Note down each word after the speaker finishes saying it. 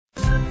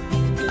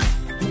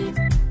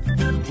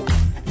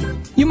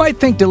You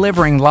might think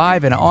delivering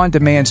live and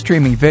on-demand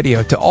streaming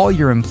video to all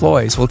your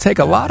employees will take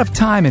a lot of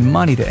time and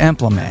money to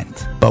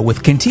implement. But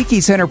with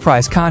Kontiki's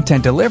Enterprise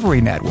Content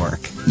Delivery Network,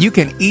 you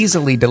can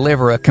easily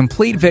deliver a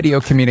complete video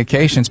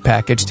communications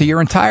package to your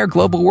entire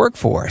global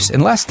workforce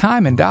in less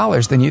time and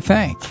dollars than you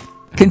think.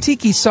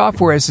 Kontiki's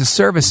Software as a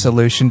Service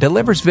solution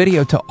delivers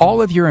video to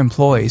all of your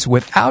employees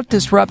without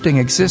disrupting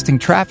existing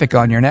traffic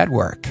on your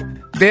network.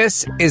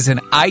 This is an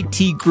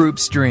IT group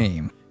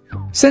stream.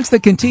 Since the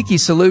Kontiki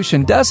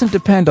solution doesn't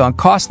depend on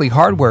costly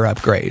hardware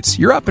upgrades,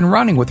 you're up and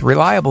running with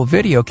reliable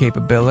video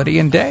capability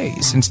in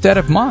days instead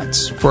of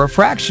months for a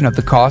fraction of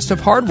the cost of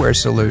hardware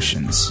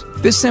solutions.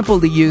 This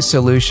simple-to-use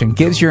solution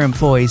gives your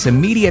employees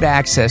immediate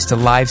access to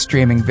live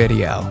streaming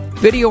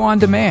video on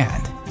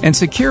demand, and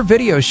secure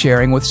video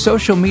sharing with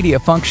social media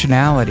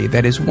functionality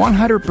that is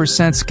 100%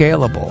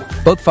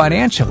 scalable, both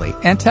financially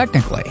and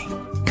technically.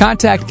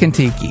 Contact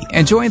Kontiki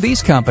and join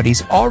these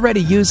companies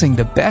already using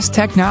the best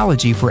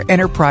technology for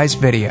enterprise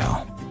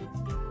video.